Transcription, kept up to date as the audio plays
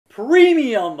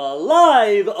premium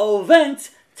live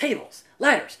event tables,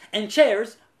 ladders, and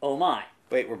chairs. Oh my.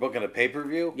 Wait, we're booking a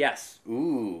pay-per-view? Yes.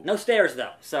 Ooh. No stairs,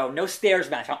 though. So, no stairs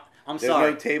match. I'm sorry.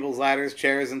 There's no tables, ladders,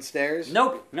 chairs, and stairs?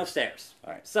 Nope. No stairs.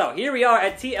 All right. So, here we are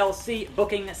at TLC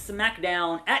booking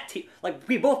SmackDown at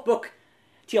we both book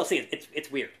TLC.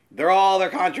 It's weird. Their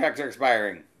contracts are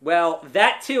expiring. Well,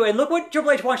 that too. And look what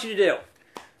Triple H wants you to do.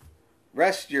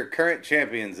 Rest your current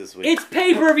champions this week. It's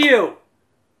pay-per-view.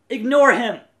 Ignore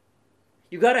him.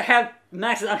 You gotta have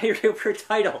matches on here for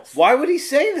titles. Why would he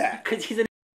say that? Because he's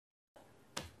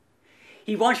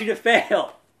he wants you to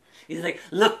fail. He's like,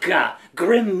 look,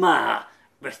 Grandma,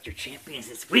 rest your champions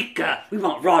this week. We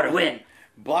want Raw to win.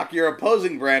 Block your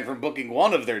opposing brand from booking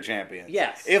one of their champions.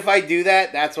 Yes. If I do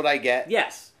that, that's what I get?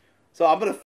 Yes. So I'm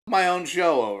going to f my own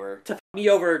show over. To f me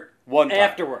over one time.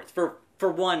 Afterwards for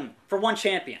one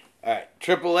champion. All right.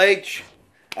 Triple H,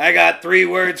 I got 3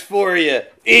 words for you.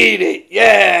 Eat it.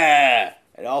 Yeah.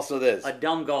 And also this. A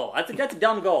dumb goal. That's a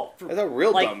dumb goal. That's a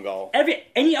real dumb goal.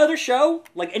 Any other show,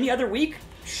 like any other week,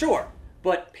 sure.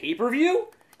 But pay-per-view,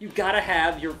 you gotta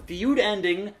have your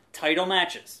feud-ending title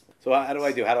matches. So how do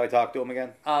I do? How do I talk to him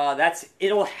again?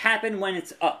 It'll happen when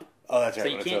it's up. Oh, that's right. So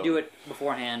you can't do it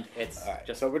beforehand. It's all right.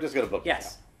 just. So we're just gonna book.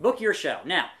 Yes, book your show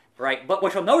now, right? But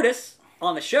what you'll notice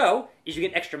on the show is you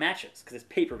get extra matches because it's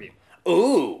pay-per-view.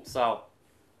 Ooh. So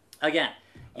again,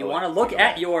 you want to look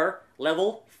at your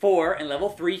level 4 and level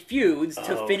 3 feuds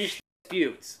to finish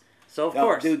feuds. So of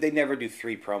course, dude, they never do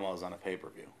 3 promos on a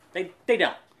pay-per-view. They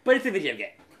don't. But it's a video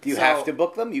game. Do you have to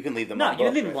book them? You can leave them on No, you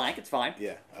can leave them blank. It's fine.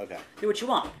 Yeah, okay. Do what you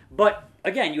want. But,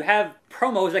 again, you have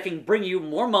promos that can bring you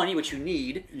more money, which you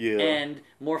need, and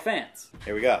more fans.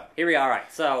 Here we go. Here we are. All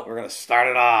right, so we're going to start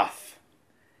it off.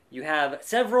 You have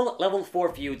several level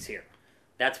 4 feuds here.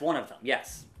 That's one of them,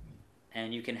 yes.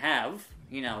 And you can have,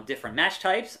 different match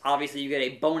types. Obviously, you get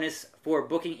a bonus for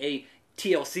booking a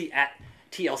TLC at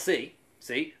TLC.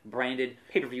 See? Branded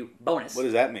pay-per-view bonus. What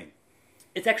does that mean?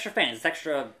 It's extra fans. It's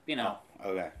extra,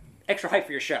 okay. Extra hype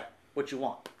for your show. What you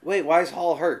want. Wait, why is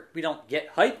Hall hurt? We don't get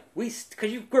hype.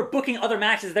 Because we're booking other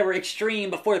matches that were extreme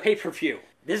before the pay-per-view.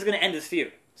 This is going to end this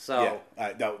feud. So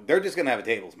yeah. No, they're just going to have a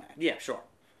tables match. Yeah, sure.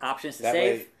 Options to that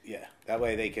save. Way, yeah. That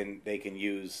way they can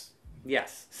use.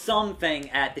 Yes, something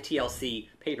at the TLC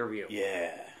pay-per-view.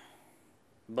 Yeah.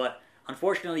 But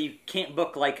unfortunately, you can't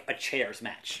book like a chairs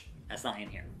match. That's not in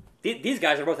here. These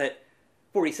guys are both at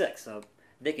 46, so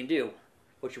they can do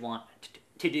what you want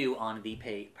to do on the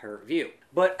pay-per-view.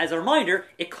 But as a reminder,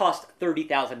 it costs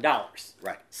 $30,000.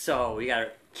 Right. So you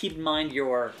gotta keep in mind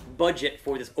your budget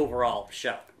for this overall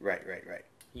show. Right.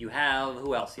 You have,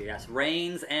 who else here? Yes,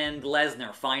 Reigns and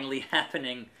Lesnar finally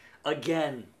happening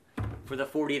again for the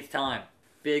 40th time.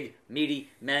 Big, meaty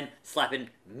men slapping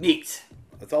meat.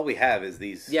 That's all we have is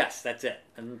these. Yes, that's it.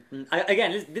 And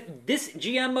again, this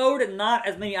GM mode, not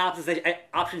as many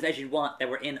options as you'd want that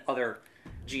were in other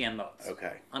GM modes.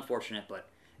 Okay. Unfortunate, but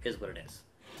is what it is.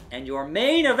 And your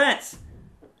main events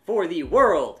for the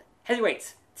World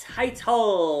Heavyweight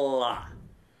title.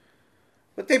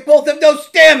 But they both have no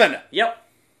stamina. Yep.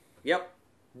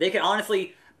 They can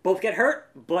honestly both get hurt,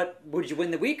 but would you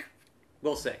win the week?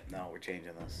 We'll see. No, we're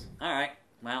changing this. All right.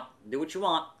 Well, do what you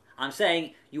want. I'm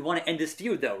saying you want to end this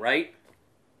feud, though, right?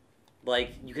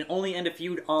 Like, you can only end a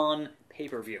feud on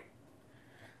pay-per-view.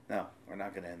 No, we're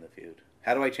not going to end the feud.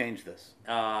 How do I change this?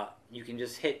 You can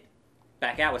just hit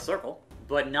back out with circle,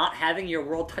 but not having your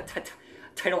world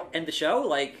title end the show,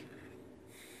 like,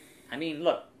 I mean,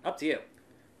 look, up to you.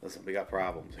 Listen, we got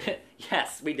problems here.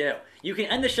 Yes, we do. You can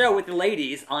end the show with the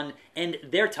ladies on end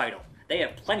their title. They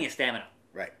have plenty of stamina.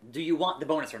 Right. Do you want the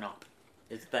bonus or not?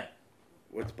 Is the thing.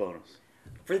 What's bonus?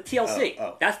 For the TLC.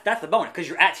 Oh. That's the bonus, because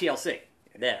you're at TLC.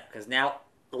 There, because now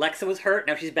Alexa was hurt,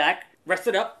 now she's back,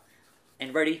 rested up,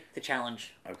 and ready to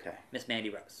challenge Miss Mandy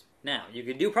Rose. Now, you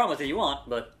can do promos if you want,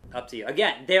 but up to you.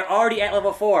 Again, they're already at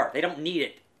level 4. They don't need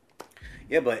it.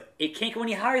 Yeah, but... It can't go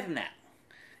any higher than that.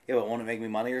 Yeah, but won't it make me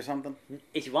money or something?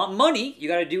 If you want money, you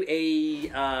got to do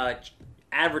a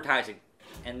advertising.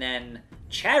 And then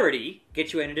charity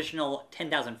gets you an additional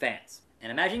 10,000 fans.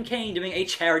 And imagine Kane doing a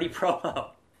charity promo.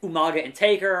 Umaga and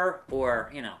Taker,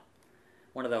 or,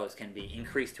 one of those can be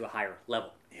increased to a higher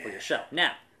level for your show.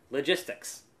 Now,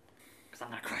 logistics. Because I'm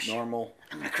going to crush you. Normal.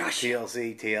 I'm going to crush you.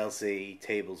 TLC,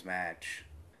 tables match.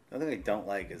 The other thing I don't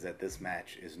like is that this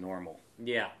match is normal.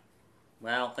 Yeah.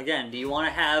 Well, again, do you want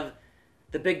to have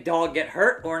the big dog get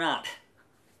hurt or not?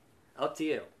 Up to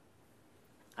you.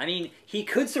 I mean, he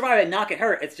could survive and not get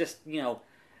hurt. It's just, a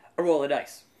roll of the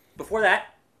dice. Before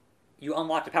that, you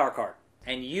unlock the power card.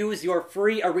 And use your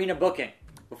free arena booking.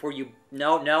 Before you...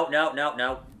 No.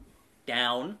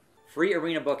 Down. Free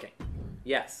arena booking.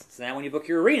 Yes. So now when you book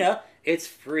your arena, it's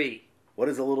free. What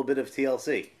is a little bit of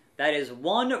TLC? That is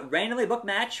one randomly booked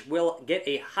match will get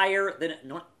a higher than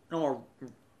normal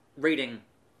rating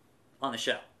on the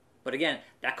show. But again,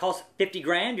 that costs 50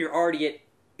 grand. You're already at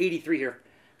 83 here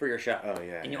for your show. Oh,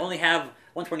 yeah. And you only have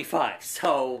 125.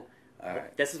 So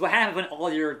this is what happens when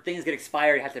all your things get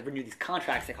expired. You have to renew these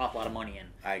contracts that cost a lot of money, and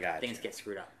I got things get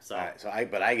screwed up. So,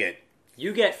 but I get...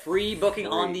 You get free booking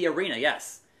on the arena,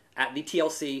 yes, at the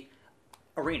TLC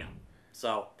arena.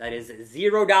 So that is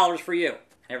 $0 for you. And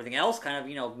everything else, kind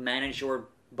of, manage your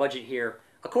budget here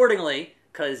accordingly,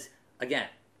 because, again,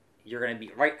 you're going to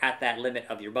be right at that limit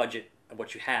of your budget of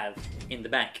what you have in the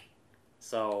bank.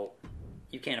 So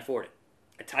you can't afford it.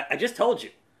 I just told you.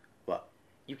 What?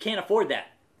 You can't afford that.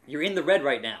 You're in the red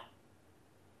right now.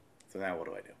 So now what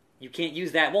do I do? You can't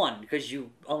use that one because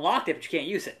you unlocked it, but you can't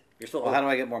use it. You're still how do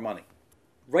I get more money?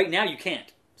 Right now you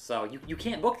can't. So you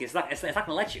can't book this. It's not going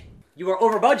to let you. You are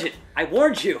over budget. I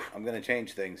warned you. I'm going to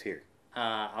change things here.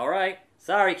 All right.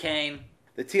 Sorry, Kane.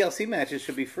 The TLC matches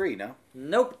should be free, no?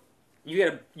 Nope.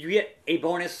 You get a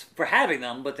bonus for having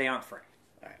them, but they aren't free.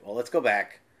 All right. Well, let's go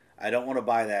back. I don't want to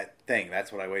buy that thing.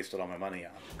 That's what I wasted all my money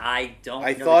on. I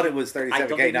thought it was 37K, I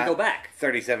don't think you not can go back.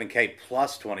 37K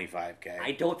plus 25K.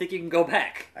 I don't think you can go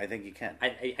back. I think you can.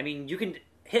 I mean, you can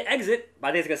hit exit, but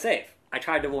I think it's going to save. I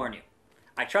tried to warn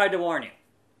you.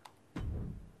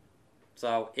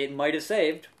 So it might have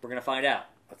saved. We're going to find out.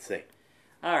 Let's see.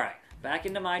 All right. Back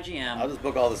into MyGM. I'll just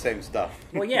book all the same stuff.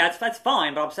 Well, yeah, that's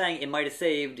fine, but I'm saying it might have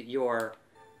saved your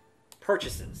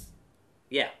purchases.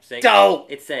 Yeah, saved. No!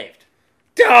 It saved.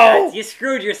 No! You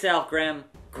screwed yourself, Grim.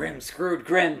 Grim screwed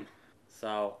Grim.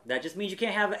 So that just means you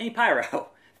can't have any pyro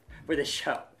for this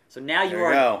show. So now you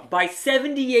are by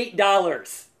 $78.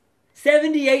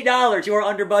 $78 you are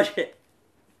under budget.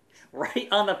 Right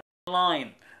on the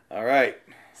line. All right.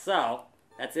 So,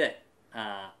 that's it.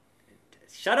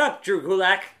 Shut up, Drew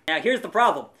Gulak. Now, here's the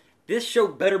problem. This show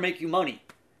better make you money.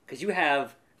 Because you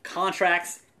have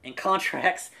contracts and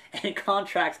contracts and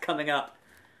contracts coming up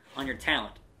on your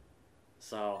talent.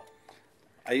 So...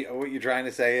 what you're trying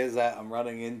to say is that I'm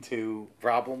running into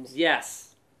problems?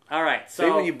 Yes. All right, so...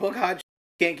 See, when you book hot you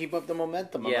can't keep up the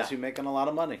momentum unless you're making a lot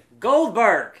of money.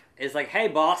 Goldberg is like, hey,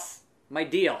 boss, my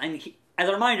deal. And as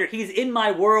a reminder, he's in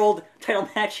my world title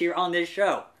match here on this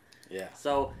show. Yeah.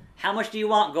 So, how much do you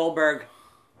want, Goldberg?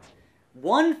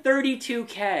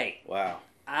 132K. Wow.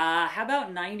 How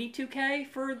about 92K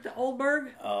for the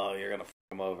Goldberg? Oh, you're gonna f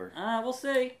him over. We'll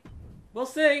see. We'll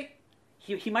see.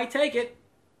 He might take it.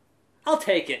 I'll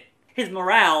take it. His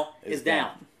morale is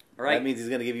down. All right. That means he's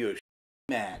gonna give you a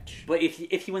match. But if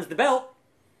he wins the belt,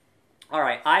 all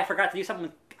right. I forgot to do something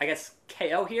with, I guess,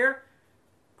 KO here.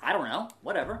 I don't know.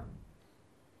 Whatever.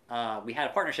 We had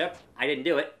a partnership. I didn't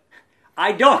do it.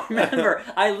 I don't remember.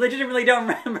 I legitimately don't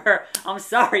remember. I'm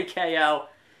sorry, KO.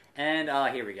 And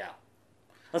here we go.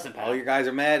 Listen, pal. All your guys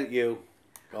are mad at you.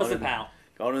 Listen, pal.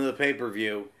 Going to the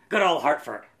pay-per-view. Good old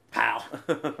Hartford, pal.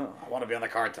 I want to be on the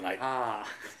card tonight.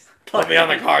 Put me on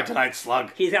the card tonight,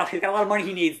 Slug. He's got a lot of money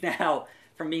he needs now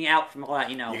from being out from all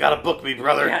that, You got to book me,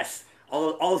 brother. Yes.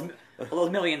 All those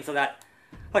millions of that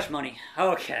hush money.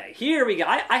 Okay, here we go.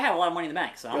 I have a lot of money in the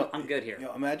bank, so I'm good here.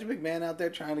 Imagine McMahon out there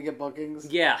trying to get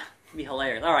bookings. Yeah. Be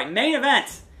hilarious. All right, main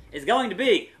event is going to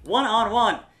be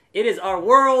one-on-one. It is our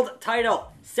world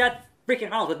title. Seth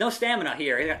freaking Rollins with no stamina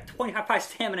here. He got 25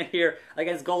 stamina here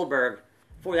against Goldberg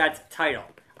for that title.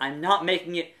 I'm not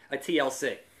making it a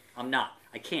TLC. I'm not.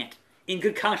 I can't. In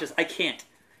good conscience, I can't.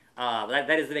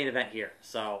 That is the main event here.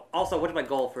 So, also, what is my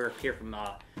goal for here from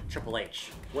Triple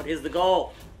H? What is the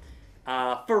goal?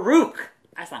 Farouk.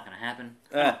 That's not going to happen.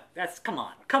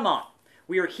 Come on.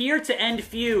 We are here to end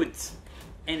feuds.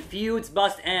 And feuds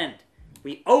must end.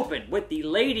 We open with the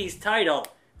ladies' title,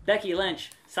 Becky Lynch,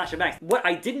 Sasha Banks. What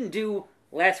I didn't do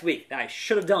last week that I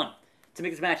should have done to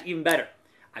make this match even better,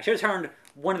 I should have turned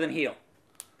one of them heel.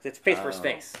 It's face versus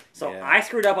face. So I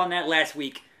screwed up on that last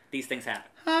week. These things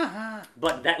happen.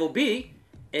 But that will be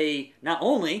a not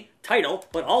only title,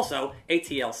 but also a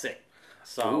TLC.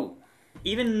 So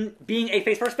even being a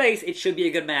face versus face, it should be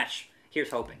a good match.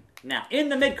 Here's hoping. Now, in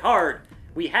the mid-card,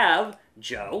 we have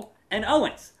Joe and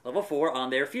Owens, level 4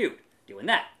 on their feud, doing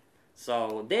that.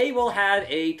 So they will have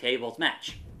a tables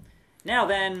match. Now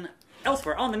then,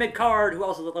 elsewhere on the mid-card, who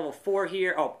else is at level 4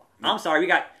 here? Oh, I'm sorry, we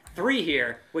got 3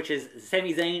 here, which is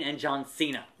Sami Zayn and John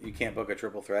Cena. You can't book a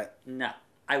triple threat? No,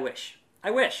 I wish.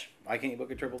 Why can't you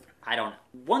book a triple threat? I don't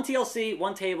know. 1 TLC,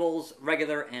 1 tables,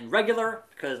 regular, and regular,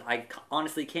 because I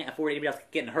honestly can't afford anybody else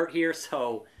getting hurt here,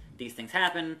 so these things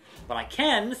happen. But I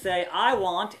can say I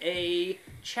want a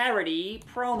charity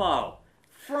promo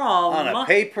from... On a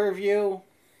pay-per-view?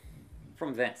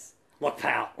 Vince. Vince. Look,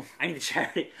 pal, I need a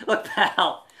charity. Look,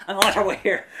 pal, I'm on our way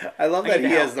here. I love that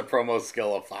he has the promo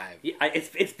skill of 5. Yeah, it's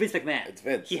Vince McMahon. It's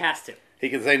Vince. He has to. He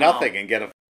can say nothing and get a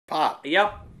pop.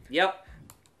 Yep.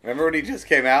 Remember when he just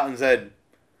came out and said,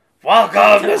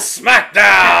 "Welcome to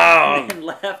SmackDown!" And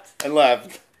left. And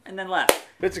left.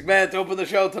 Vince McMahon to open the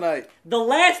show tonight. The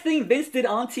last thing Vince did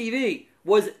on TV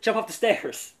was jump up the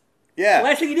stairs. Yeah. The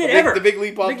last thing he did ever. The big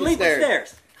leap up the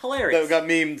stairs. Hilarious. That got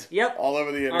memed Yep. all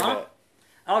over the internet.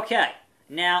 Okay.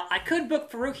 Now, I could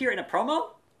book Farouk here in a promo,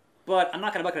 but I'm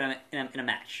not going to book it in a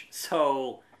match.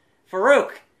 So,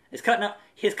 Farouk is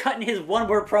cutting his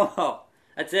one-word promo.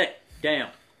 That's it. Damn.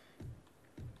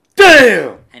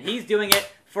 And he's doing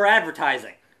it for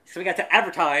advertising. So we got to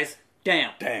advertise.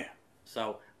 Damn.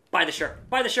 So, buy the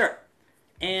shirt.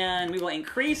 And we will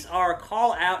increase our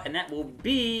call-out, and that will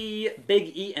be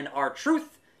Big E and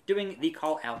R-Truth doing the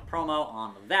call-out promo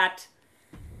on that.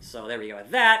 So there we go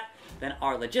with that. Then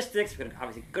our logistics, we're going to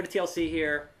obviously go to TLC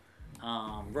here.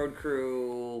 Road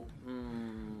crew,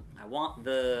 I want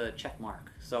the check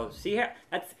mark. So see here,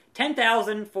 that's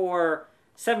 10,000 for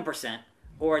 7%,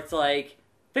 or it's like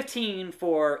 15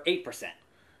 for 8%.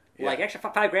 Yeah. Like extra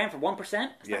 $5,000 for 1%?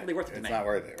 It's not really worth it to me. It's not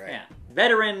worth it, right? Yeah.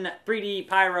 Veteran 3D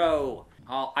Pyro.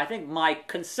 I think my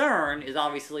concern is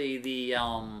obviously the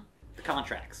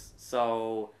contracts.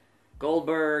 So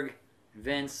Goldberg,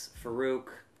 Vince, Farouk.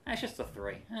 That's just a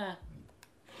 3.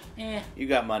 You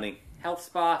got money. Health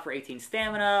spa for 18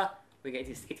 stamina. We got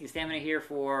 18 stamina here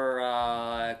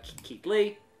for Keith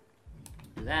Lee.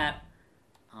 Do that.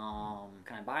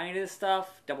 Can I buy any of this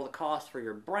stuff? Double the cost for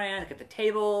your brand. Get the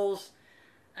tables.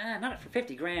 Not for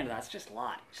 $50,000. That's just a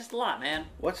lot. It's just a lot, man.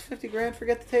 What's $50,000?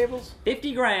 Forget the tables.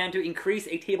 $50,000 to increase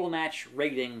a table match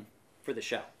rating for the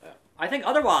show. Yeah. I think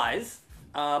otherwise,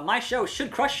 my show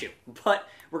should crush you, but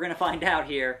we're gonna find out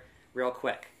here real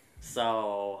quick.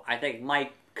 So I think my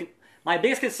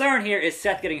biggest concern here is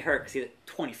Seth getting hurt because he's at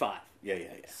 25. Yeah.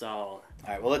 So all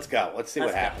right, well, let's go. Let's see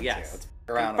what happens. Yes. Here. Let's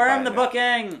around confirm the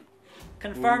booking.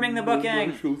 Confirming the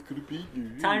booking.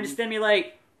 Time to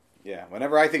stimulate. Yeah,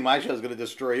 whenever I think my show's going to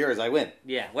destroy yours, I win.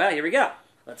 Yeah, well, here we go.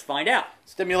 Let's find out.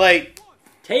 Stimulate.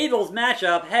 Tables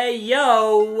matchup. Hey,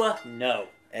 yo. No.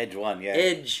 Edge won, yeah.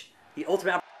 Edge. The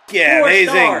ultimate. Yeah, 4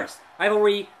 amazing. stars.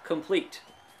 Rivalry complete.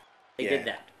 They Yeah. did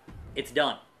that. It's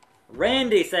done.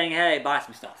 Randy saying, hey, buy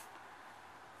some stuff.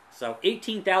 So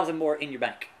 18,000 more in your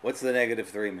bank. What's the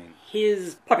 -3 mean?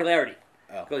 His popularity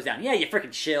Oh. goes down. Yeah, you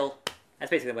freaking chill.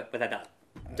 That's basically what that does.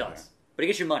 Okay. But it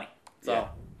gets you money. So Yeah,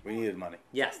 we needed money.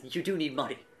 yes, you do need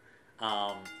money.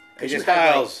 AJ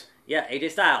Styles. Yeah, AJ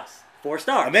Styles. 4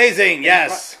 stars. Amazing,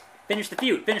 yes. Finish the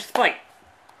feud. Finish the fight.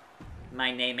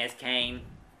 My name is Kane.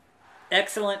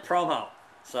 Excellent promo.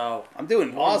 So I'm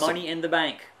doing more awesome. money in the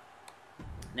bank.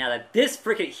 Now that this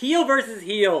freaking heel versus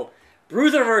heel,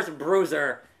 bruiser versus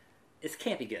bruiser, this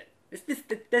can't be good.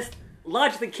 This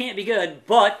logically can't be good.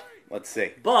 But let's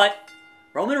see. But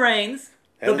Roman Reigns,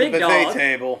 the Head big of the buffet dog,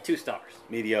 table. 2 stars.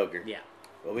 Mediocre. Yeah.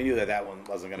 Well, we knew that one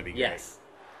wasn't going to be great. Yes.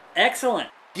 Excellent.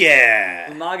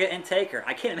 Yeah. Umaga and Taker.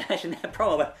 I can't imagine that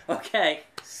promo, but okay.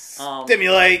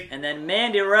 Stimulate. And then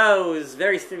Mandy Rose,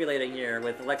 very stimulating here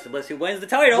with Alexa Bliss, who wins the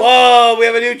title. Whoa, we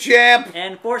have a new champ.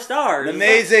 And 4 stars.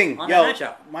 Amazing. On Yo, that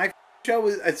matchup. my show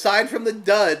was, aside from the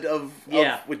dud of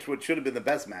which should have been the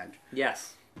best match.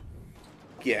 Yes.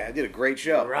 Yeah, I did a great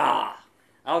show. Rah.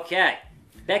 Okay.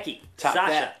 Becky, Top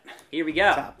Sasha. that. Here we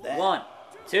go. Top that. 1,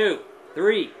 2,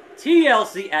 3.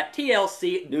 TLC at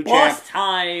TLC. New Boss champ.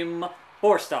 time.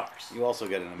 4 stars. You also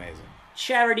get an amazing.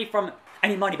 Charity from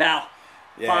Any Money Bow.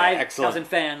 Yeah, 5,000 excellent.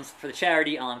 fans for the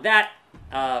charity on that.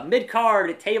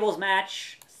 Mid-card tables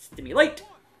match. Stimulate.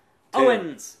 2,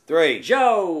 Owens. 3.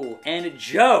 Joe. And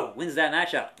Joe wins that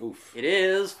matchup. Oof. It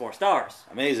is 4 stars.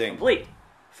 Amazing. Complete.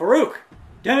 Farouk.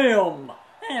 Damn.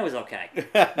 It was okay.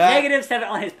 -7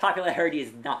 on his popularity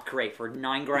is not great for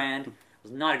 $9,000. It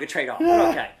was not a good trade-off, but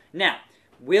okay. Now,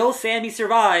 will Sammy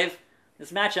survive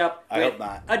this matchup? I hope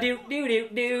not. A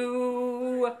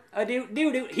do-do-do-do. A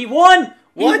do-do-do. He won!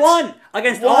 What? He won!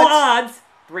 Against all odds,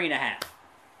 3.5.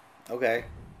 Okay.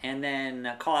 And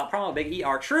then call out promo, Big E,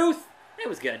 R-Truth. It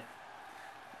was good.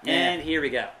 Yeah. And here we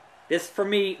go. This, for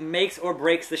me, makes or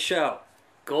breaks the show.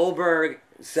 Goldberg,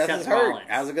 Seth is hurt. Rollins.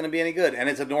 How's it going to be any good? And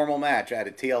it's a normal match at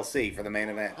a TLC for the main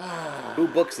event. Who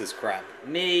books this crap?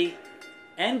 Me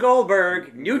and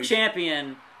Goldberg, new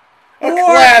champion. A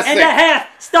classic. 4.5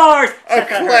 stars. A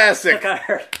classic. Seth got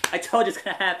hurt. I told you it's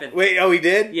gonna happen. Wait, oh, he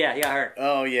did? Yeah, he got hurt.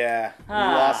 Oh, yeah.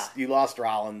 You lost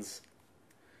Rollins.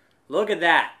 Look at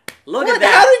that. Look What? at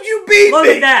that. How did you beat me? Look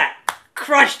at that.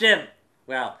 Crushed him.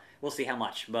 Well, we'll see how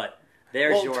much, but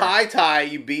there's your... Tie,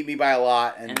 you beat me by a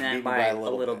lot, and And then beat by me by a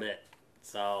little bit.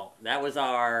 So that was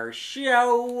our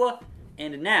show.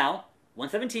 And now,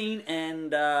 117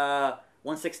 and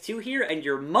 162 here, and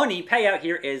your money payout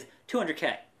here is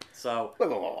 200K. So,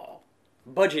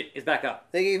 budget is back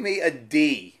up. They gave me a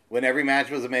D when every match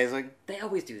was amazing. They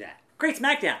always do that. Great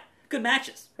SmackDown. Good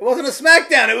matches. It wasn't a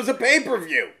SmackDown, it was a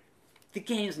pay-per-view. The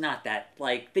game's not that.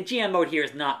 Like, the GM mode here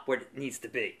is not what it needs to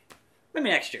be. Maybe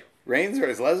next year. Reigns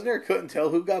versus Lesnar, couldn't tell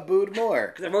who got booed more.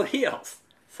 Because they're both heels.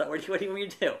 So what do you want me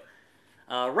to do?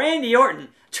 Randy Orton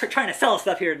trying to sell us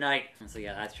stuff here tonight. So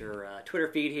yeah, that's your Twitter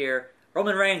feed here.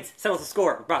 Roman Reigns settles the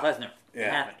score with Brock Lesnar. Yeah.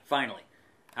 It happened, finally.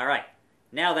 Alright,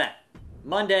 now then.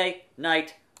 Monday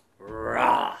Night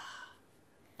Raw.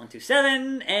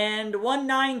 127 and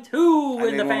 192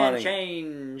 in the fan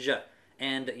change.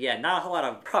 And yeah, not a whole lot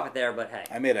of profit there, but hey.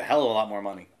 I made a hell of a lot more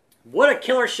money. What a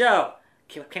killer show.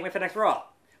 Can't wait for the next Raw.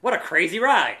 What a crazy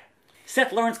ride.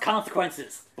 Seth learns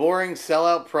consequences. Boring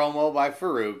sellout promo by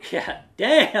Farouk. Yeah,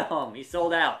 damn, he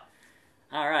sold out.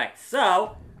 Alright,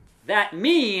 so that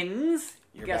means,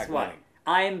 guess what? Winning.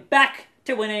 I am back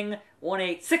to winning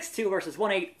 1862 versus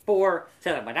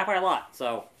 1847, but not by a lot.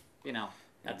 So, you know,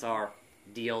 that's our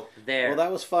deal there. Well,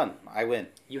 that was fun. I win.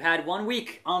 You had 1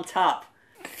 week on top.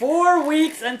 4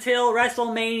 weeks until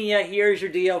WrestleMania. Here's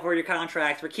your deal for your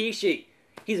contracts. Rikishi,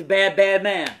 he's a bad, bad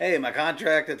man. Hey, my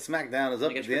contract at SmackDown is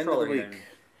up at the end of the week.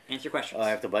 Answer your questions. I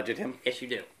have to budget him? Yes, you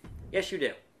do. Yes, you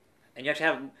do. And you have to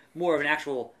have more of an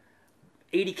actual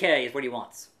 80K is what he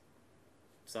wants.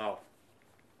 So,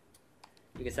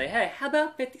 you can say, hey, how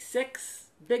about 56,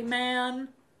 big man?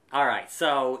 All right,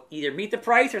 so either meet the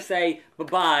price or say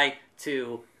bye-bye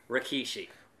to Rikishi.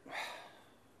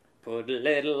 Put a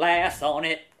little ass on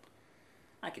it.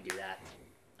 I could do that.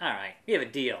 All right, we have a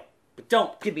deal. But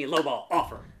don't give me a lowball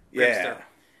offer, Yeah.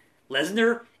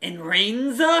 Lesnar and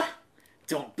Reigns,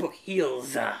 don't book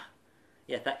heels.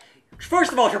 Yeah, that.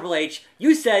 First of all, Triple H,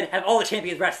 you said have all the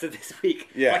champions rested this week.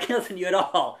 Yeah. I can't listen to you at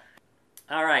all.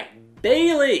 All right,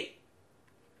 Bayley.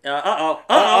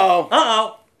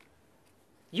 Uh-oh.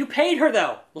 You paid her,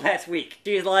 though, last week.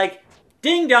 She's like,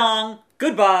 ding dong,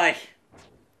 goodbye.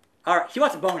 All right, she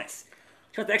wants a bonus.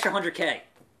 She wants an extra 100K.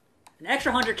 An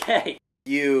extra 100K.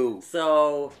 You.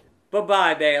 So,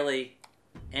 bye-bye, Bayley.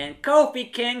 And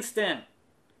Kofi Kingston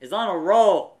is on a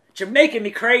roll. You're making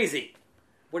me crazy.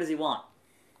 What does he want?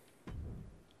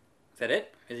 Is that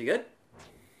it? Is he good?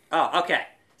 Oh, okay.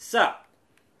 So,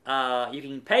 you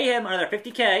can pay him another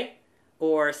 50K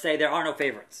or say there are no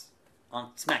favorites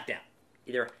on SmackDown.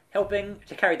 Either helping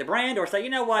to carry the brand or say, you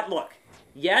know what, look,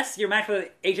 yes, your match with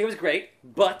AJ was great,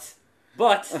 but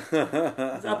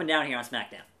it's up and down here on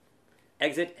SmackDown.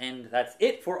 Exit, and that's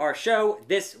it for our show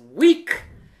this week.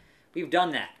 We've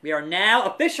done that. We are now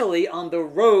officially on the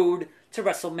road to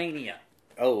WrestleMania.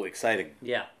 Oh, exciting.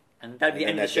 Yeah, and that'd be the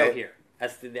end of the show here.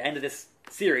 That's the end of this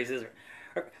series is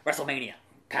WrestleMania.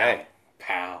 Pow. Okay.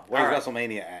 Pow. Where's All right.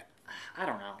 WrestleMania at? I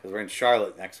don't know. Because we're in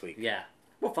Charlotte next week. Yeah,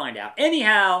 we'll find out.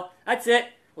 Anyhow, that's it.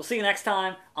 We'll see you next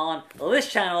time on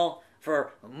this channel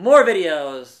for more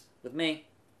videos with me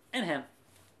and him.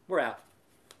 We're out.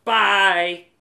 Bye!